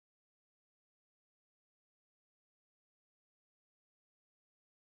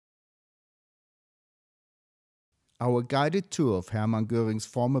our guided tour of Hermann Göring's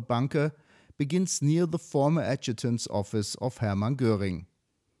former bunker begins near the former adjutant's office of Hermann Göring.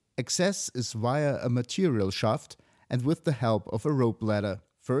 Access is via a material shaft and with the help of a rope ladder.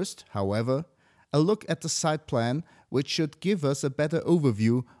 First, however, a look at the site plan, which should give us a better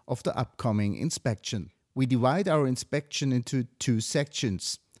overview of the upcoming inspection. We divide our inspection into two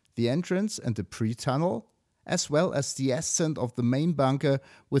sections: the entrance and the pre-tunnel, as well as the ascent of the main bunker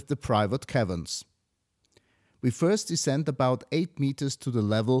with the private caverns. We first descend about 8 meters to the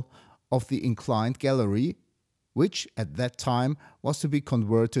level of the inclined gallery, which at that time was to be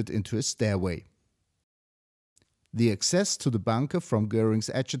converted into a stairway. The access to the bunker from Göring's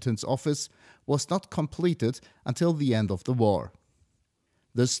adjutant's office was not completed until the end of the war.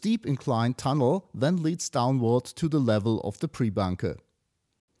 The steep inclined tunnel then leads downward to the level of the pre-bunker.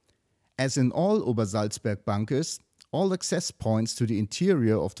 As in all Obersalzberg bunkers, all access points to the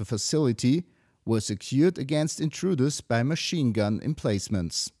interior of the facility were secured against intruders by machine gun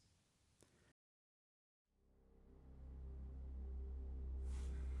emplacements.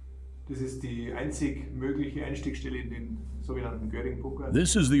 This is the einzig mögliche Einstiegsstelle in den sogenannten Göring-Bunker.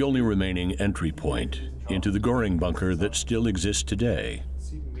 This is the only remaining entry point into the Goering bunker that still exists today.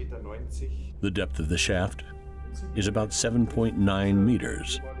 The depth of the shaft is about 7.9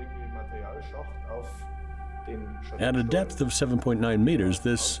 meters. At a depth of 7.9 meters,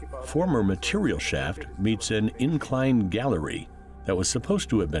 this former material shaft meets an inclined gallery that was supposed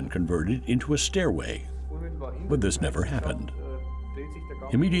to have been converted into a stairway, but this never happened.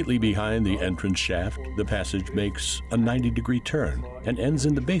 Immediately behind the entrance shaft, the passage makes a 90-degree turn and ends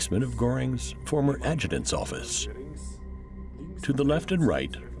in the basement of Goering's former adjutant's office. To the left and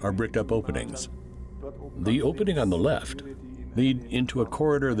right are bricked-up openings. The opening on the left leads into a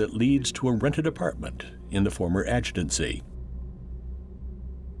corridor that leads to a rented apartment in the former adjutancy.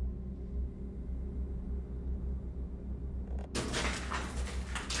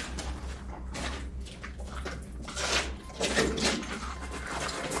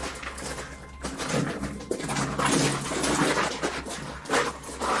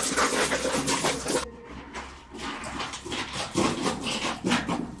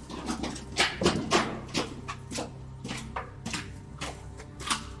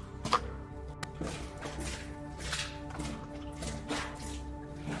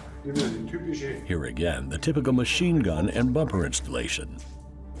 Here again, the typical machine gun and bumper installation.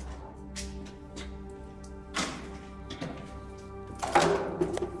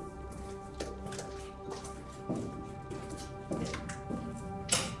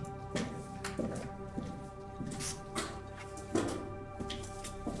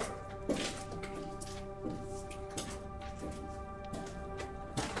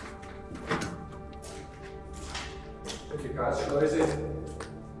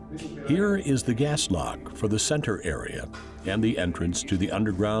 Here is the gas lock for the center area and the entrance to the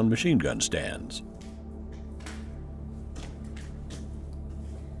underground machine gun stands.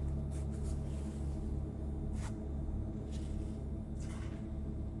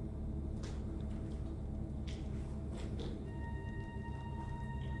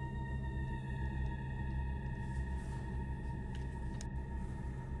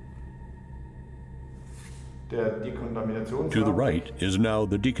 To the right is now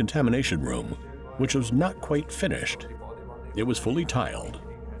the decontamination room, which was not quite finished. It was fully tiled,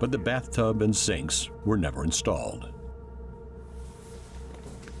 but the bathtub and sinks were never installed.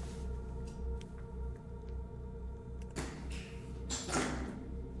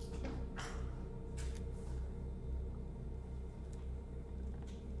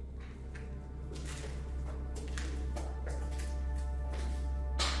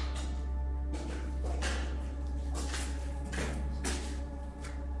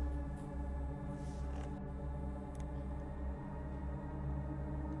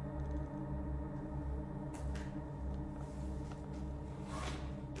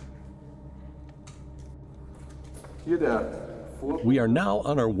 We are now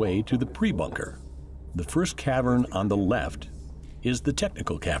on our way to the pre-bunker. The first cavern on the left is the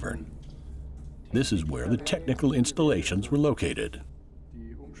technical cavern. This is where the technical installations were located.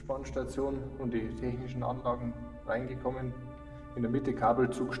 Die Umspannstation und die technischen Anlagen reingekommen. In der Mitte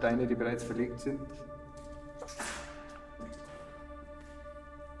Kabelzugsteine, die bereits verlegt sind.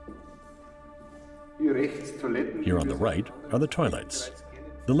 Here on the right are the toilets.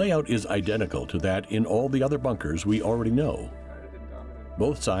 The layout is identical to that in all the other bunkers we already know.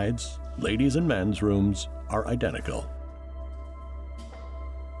 Both sides, ladies' and men's rooms, are identical.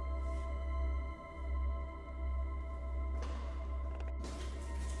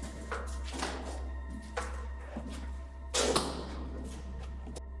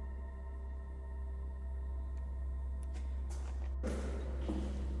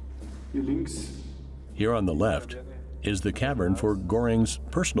 Hier links Here on the left is the cavern for Goering's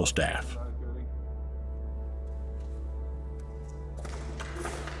personal staff.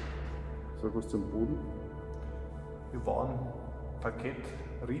 Sag was zum Boden. Hier waren Parkett,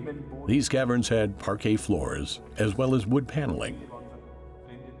 Riemenboden. These caverns had parquet floors as well as wood paneling.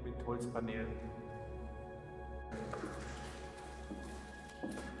 Mit Holzpaneelen.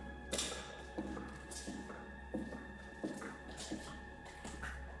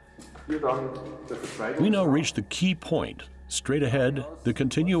 Hier dann der Vertreibungs- We now reach the key point. Straight ahead, the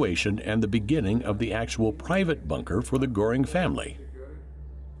continuation and the beginning of the actual private bunker for the Goering family.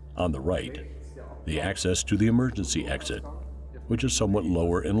 On the right, the access to the emergency exit, which is somewhat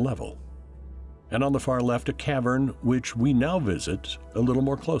lower in level. And on the far left, a cavern which we now visit a little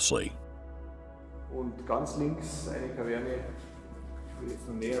more closely. Und ganz links eine Kaverne, die wir jetzt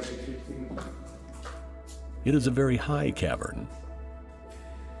noch näher beschäftigen. It is a very high cavern.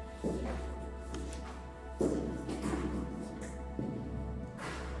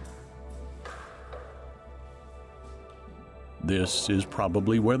 This is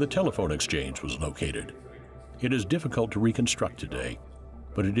probably where the telephone exchange was located. It is difficult to reconstruct today,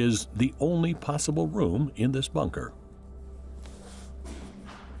 but it is the only possible room in this bunker.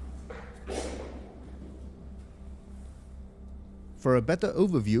 For a better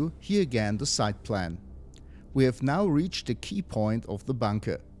overview, here again the site plan. We have now reached the key point of the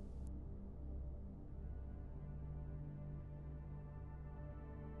bunker.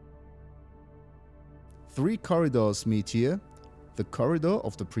 Three corridors meet here: the corridor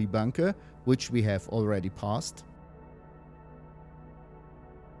of the pre-bunker, which we have already passed,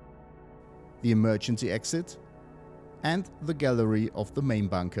 the emergency exit, and the gallery of the main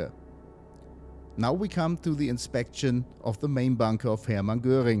bunker. Now we come to the inspection of the main bunker of Hermann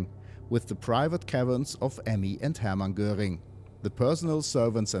Göring, with the private caverns of Emmy and Hermann Göring, the personal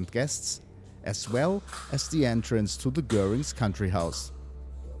servants and guests, as well as the entrance to the Göring's country house.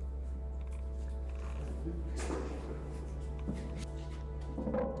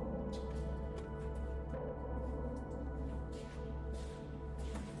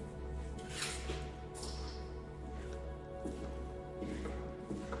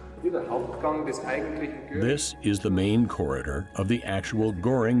 This is the main corridor of the actual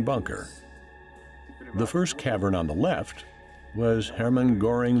Goering bunker. The first cavern on the left was Hermann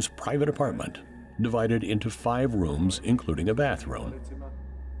Göring's private apartment, divided into 5 rooms, including a bathroom.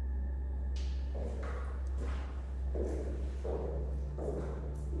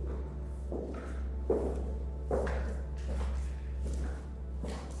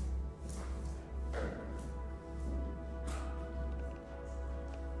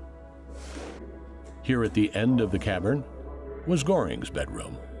 Here at the end of the cavern was Goering's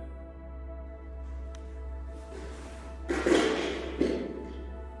bedroom.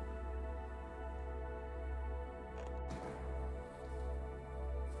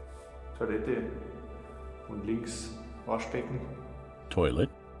 Toilette und links Waschbecken. Toilet,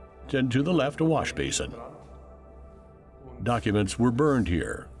 and to the left a wash basin. Documents were burned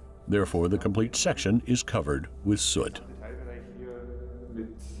here, therefore the complete section is covered with soot. Teilbereich hier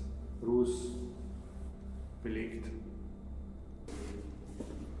mit Ruß belegt.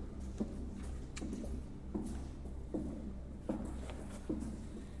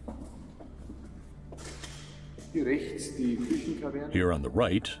 Hier rechts die Küchenkaverne. Here on the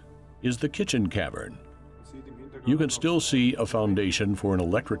right is the kitchen cavern. You can still see a foundation for an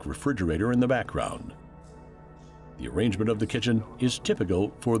electric refrigerator in the background. The arrangement of the kitchen is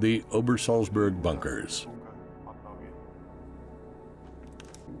typical for the Obersalzberg bunkers.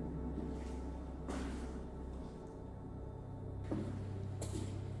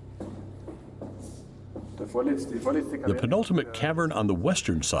 The penultimate cavern on the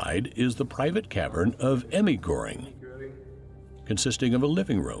western side is the private cavern of Emmy Göring, consisting of a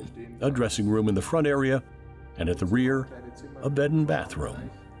living room, a dressing room in the front area, and at the rear, a bed and bathroom.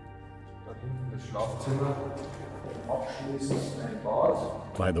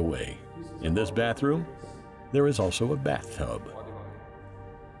 By the way, in this bathroom, there is also a bathtub.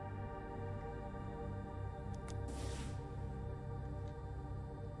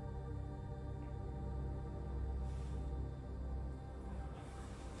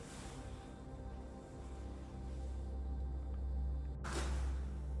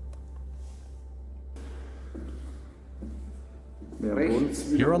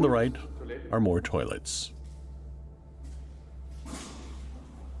 Here on the right are more toilets.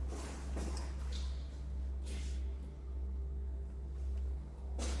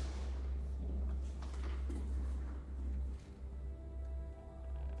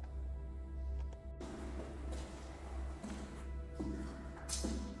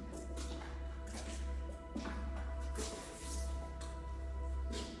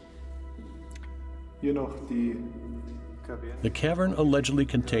 The cavern allegedly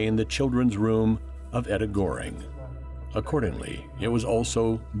contained the children's room of Etta Goering. Accordingly, it was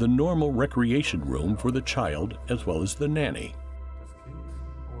also the normal recreation room for the child as well as the nanny.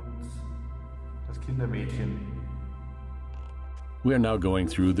 We are now going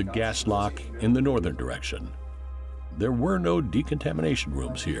through the gas lock in the northern direction. There were no decontamination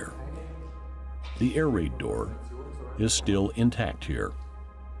rooms here. The air raid door is still intact here.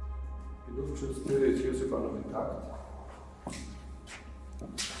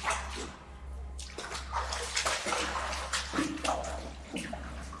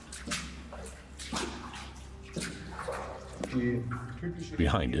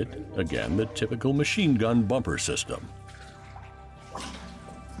 Behind it, again, the typical machine gun bumper system.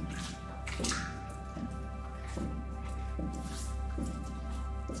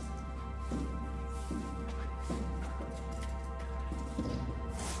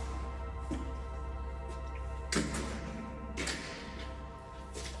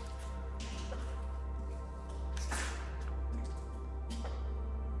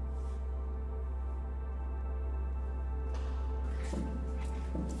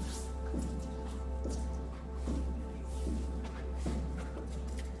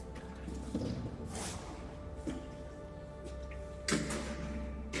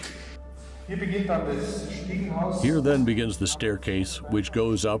 Here then begins the staircase, which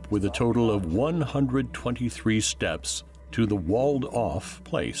goes up with a total of 123 steps to the walled-off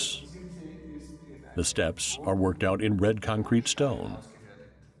place. The steps are worked out in red concrete stone.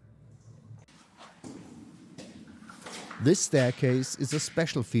 This staircase is a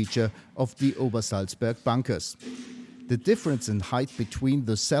special feature of the Obersalzberg bunkers. The difference in height between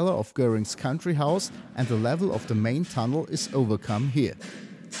the cellar of Göring's country house and the level of the main tunnel is overcome here.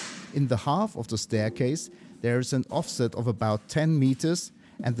 In the half of the staircase, there is an offset of about 10 meters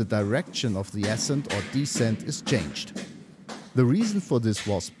and the direction of the ascent or descent is changed. The reason for this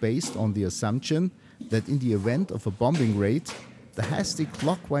was based on the assumption that in the event of a bombing raid, the hasty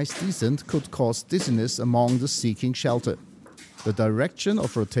clockwise descent could cause dizziness among the seeking shelter. The direction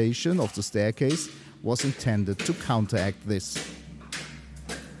of rotation of the staircase was intended to counteract this.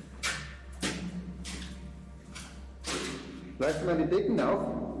 Reißt mal die Decken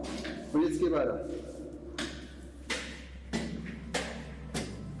auf und jetzt geh weiter.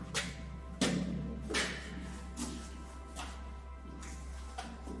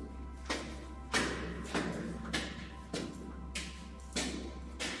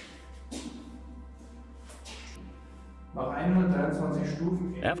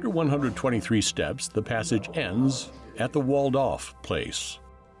 After 123 steps, the passage ends at the walled-off place.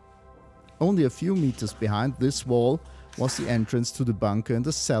 Only a few meters behind this wall was the entrance to the bunker in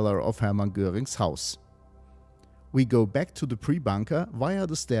the cellar of Hermann Göring's house. We go back to the pre-bunker via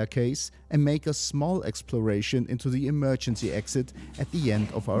the staircase and make a small exploration into the emergency exit at the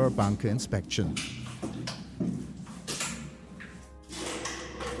end of our bunker inspection.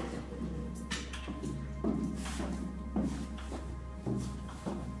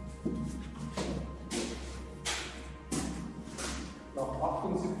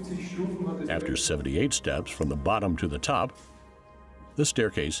 After 78 steps from the bottom to the top, the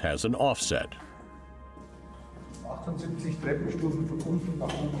staircase has an offset. 78 Treppenstufen von unten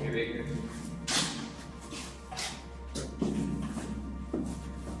nach oben geregelt.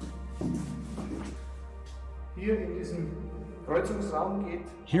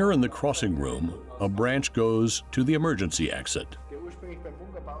 Here in the crossing room, a branch goes to the emergency exit.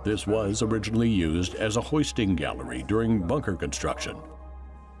 This was originally used as a hoisting gallery during bunker construction,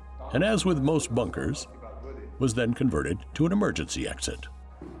 and as with most bunkers, was then converted to an emergency exit.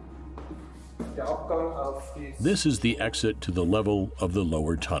 This is the exit to the level of the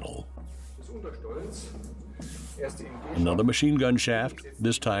lower tunnel. Another machine gun shaft,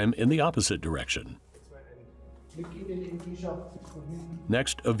 this time in the opposite direction.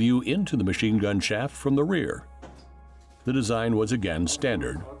 Next, a view into the machine gun shaft from the rear. The design was again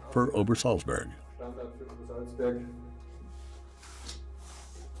standard for Obersalzberg.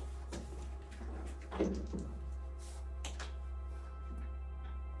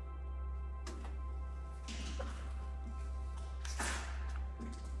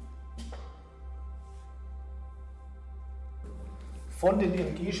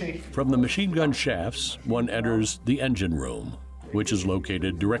 From the machine gun shafts, one enters the engine room, which is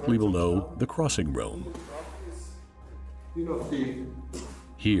located directly below the crossing room.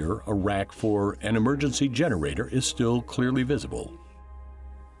 Here, a rack for an emergency generator is still clearly visible.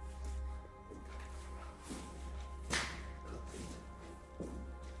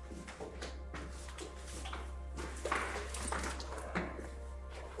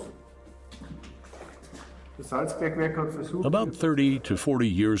 About 30 to 40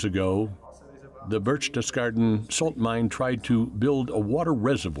 years ago, the Berchtesgaden salt mine tried to build a water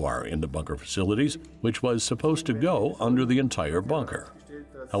reservoir in the bunker facilities, which was supposed to go under the entire bunker.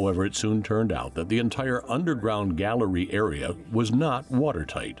 However, it soon turned out that the entire underground gallery area was not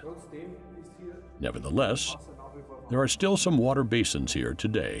watertight. Nevertheless, there are still some water basins here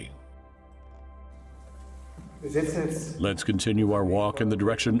today. Let's continue our walk in the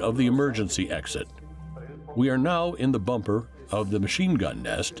direction of the emergency exit. We are now in the bumper of the machine gun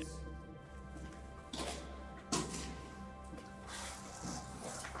nest,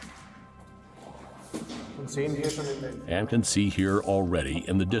 and can see here already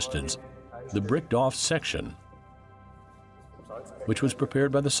in the distance the bricked-off section, which was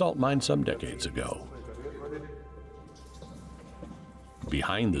prepared by the salt mine some decades ago.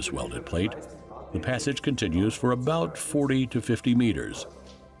 Behind this welded plate, the passage continues for about 40 to 50 meters,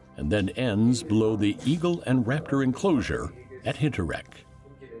 and then ends below the eagle and raptor enclosure at Hinterreck.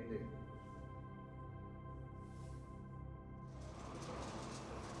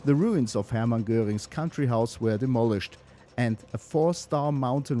 The ruins of Hermann Göring's country house were demolished, and a 4-star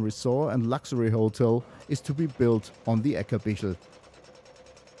mountain resort and luxury hotel is to be built on the Eckerbichel.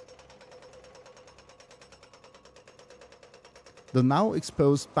 The now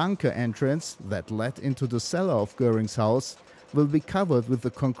exposed bunker entrance that led into the cellar of Göring's house will be covered with a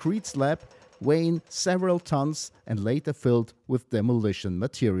concrete slab weighing several tons and later filled with demolition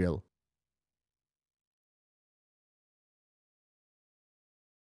material.